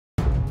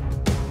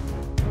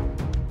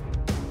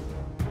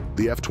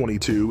The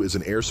F-22 is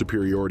an air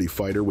superiority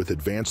fighter with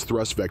advanced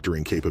thrust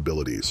vectoring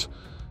capabilities.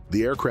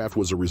 The aircraft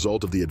was a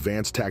result of the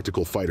Advanced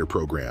Tactical Fighter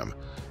program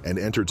and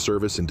entered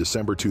service in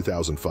December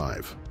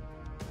 2005.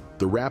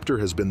 The Raptor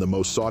has been the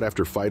most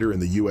sought-after fighter in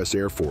the U.S.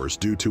 Air Force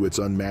due to its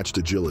unmatched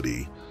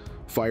agility,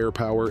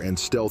 firepower, and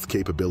stealth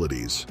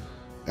capabilities.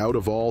 Out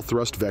of all,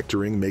 thrust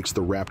vectoring makes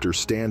the Raptor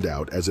stand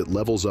out as it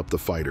levels up the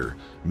fighter,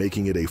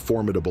 making it a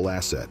formidable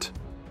asset.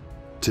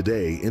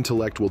 Today,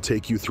 Intellect will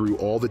take you through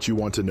all that you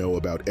want to know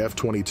about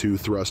F-22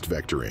 thrust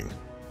vectoring.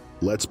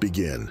 Let's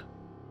begin.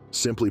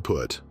 Simply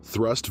put,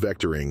 thrust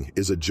vectoring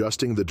is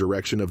adjusting the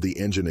direction of the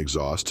engine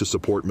exhaust to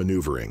support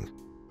maneuvering.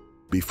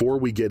 Before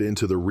we get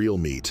into the real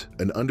meat,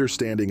 an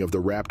understanding of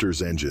the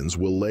Raptor's engines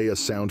will lay a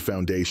sound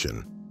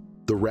foundation.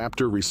 The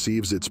Raptor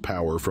receives its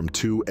power from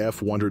two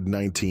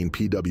F-119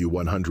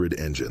 PW100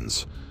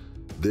 engines.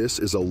 This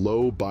is a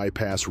low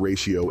bypass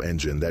ratio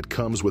engine that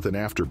comes with an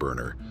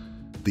afterburner.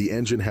 The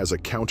engine has a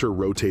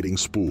counter-rotating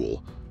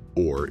spool,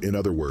 or, in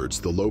other words,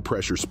 the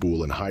low-pressure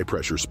spool and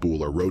high-pressure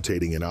spool are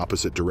rotating in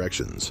opposite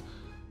directions.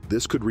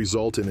 This could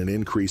result in an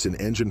increase in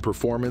engine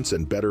performance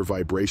and better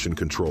vibration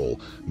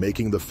control,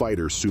 making the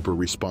fighter super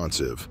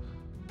responsive.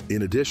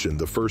 In addition,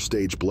 the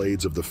first-stage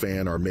blades of the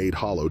fan are made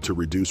hollow to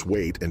reduce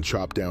weight and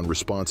chop down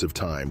responsive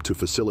time to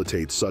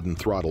facilitate sudden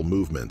throttle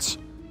movements.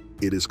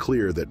 It is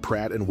clear that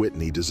Pratt &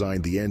 Whitney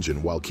designed the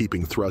engine while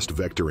keeping thrust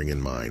vectoring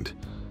in mind.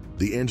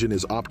 The engine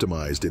is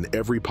optimized in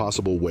every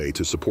possible way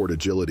to support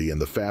agility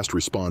and the fast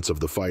response of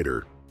the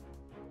fighter.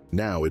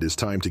 Now it is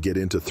time to get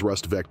into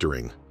thrust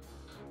vectoring.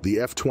 The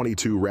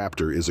F-22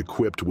 Raptor is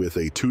equipped with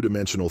a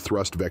two-dimensional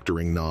thrust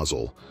vectoring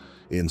nozzle.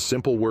 In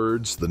simple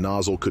words, the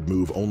nozzle could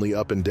move only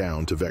up and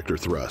down to vector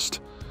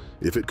thrust.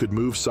 If it could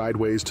move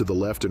sideways to the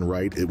left and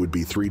right, it would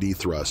be 3D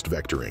thrust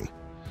vectoring.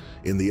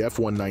 In the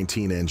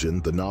F-119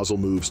 engine, the nozzle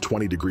moves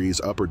 20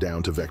 degrees up or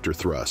down to vector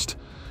thrust.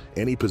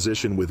 Any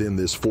position within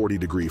this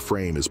 40-degree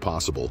frame is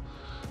possible,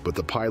 but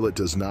the pilot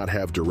does not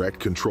have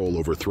direct control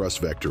over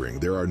thrust vectoring.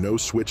 There are no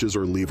switches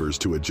or levers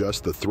to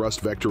adjust the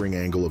thrust vectoring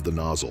angle of the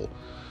nozzle.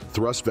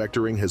 Thrust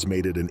vectoring has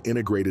made it an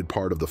integrated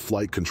part of the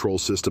flight control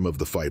system of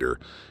the fighter,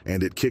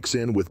 and it kicks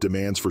in with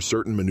demands for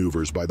certain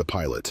maneuvers by the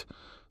pilot.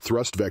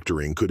 Thrust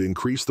vectoring could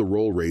increase the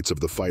roll rates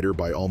of the fighter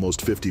by almost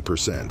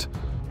 50%.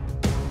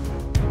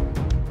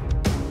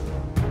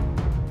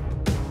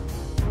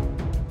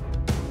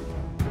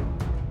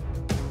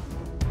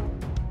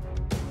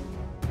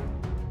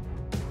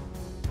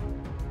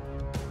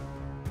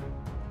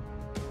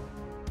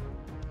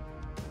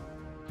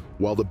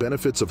 While the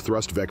benefits of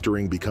thrust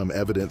vectoring become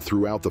evident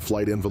throughout the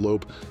flight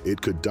envelope,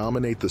 it could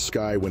dominate the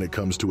sky when it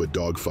comes to a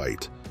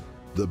dogfight.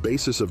 The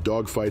basis of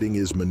dogfighting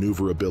is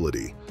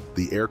maneuverability.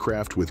 The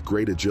aircraft with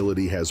great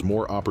agility has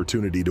more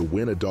opportunity to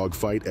win a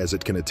dogfight as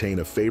it can attain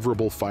a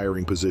favorable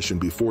firing position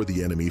before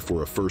the enemy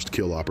for a first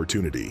kill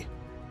opportunity.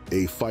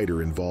 A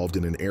fighter involved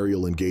in an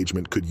aerial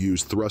engagement could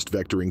use thrust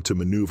vectoring to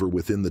maneuver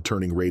within the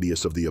turning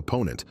radius of the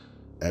opponent,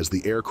 as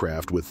the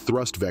aircraft with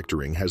thrust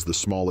vectoring has the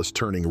smallest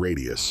turning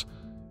radius.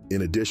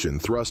 In addition,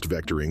 thrust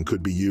vectoring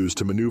could be used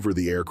to maneuver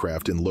the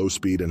aircraft in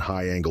low-speed and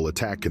high-angle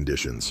attack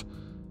conditions.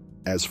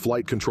 As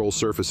flight control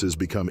surfaces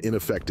become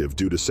ineffective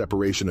due to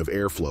separation of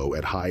airflow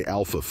at high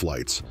alpha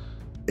flights,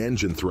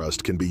 engine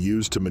thrust can be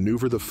used to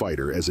maneuver the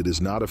fighter as it is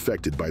not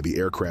affected by the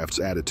aircraft's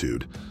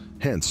attitude.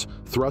 Hence,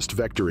 thrust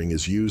vectoring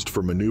is used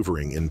for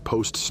maneuvering in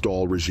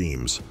post-stall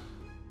regimes.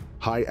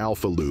 High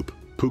alpha loop,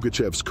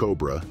 Pugachev's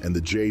Cobra, and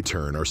the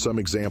J-turn are some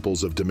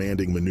examples of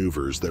demanding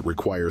maneuvers that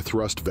require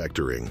thrust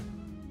vectoring.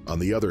 On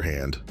the other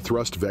hand,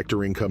 thrust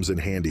vectoring comes in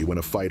handy when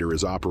a fighter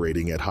is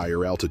operating at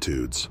higher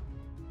altitudes.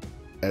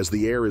 As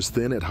the air is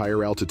thin at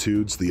higher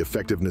altitudes, the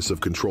effectiveness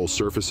of control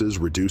surfaces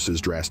reduces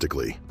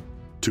drastically.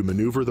 To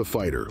maneuver the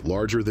fighter,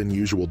 larger than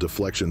usual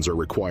deflections are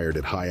required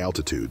at high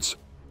altitudes,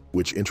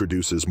 which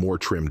introduces more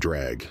trim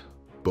drag.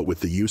 But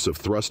with the use of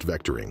thrust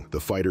vectoring, the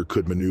fighter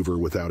could maneuver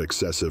without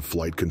excessive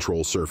flight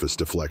control surface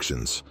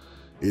deflections.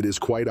 It is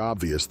quite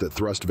obvious that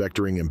thrust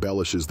vectoring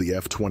embellishes the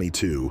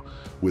F-22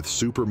 with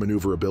super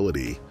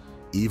maneuverability,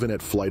 even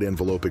at flight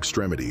envelope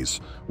extremities,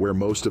 where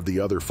most of the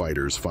other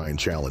fighters find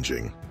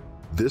challenging.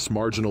 This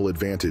marginal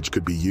advantage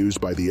could be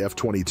used by the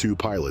F-22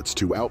 pilots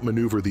to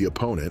outmaneuver the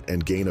opponent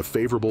and gain a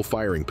favorable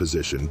firing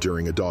position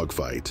during a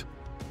dogfight.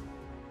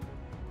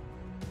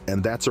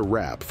 And that's a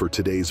wrap for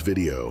today's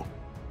video.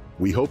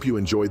 We hope you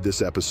enjoyed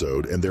this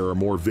episode, and there are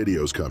more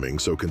videos coming,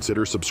 so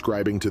consider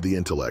subscribing to the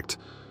Intellect.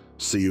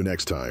 See you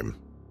next time.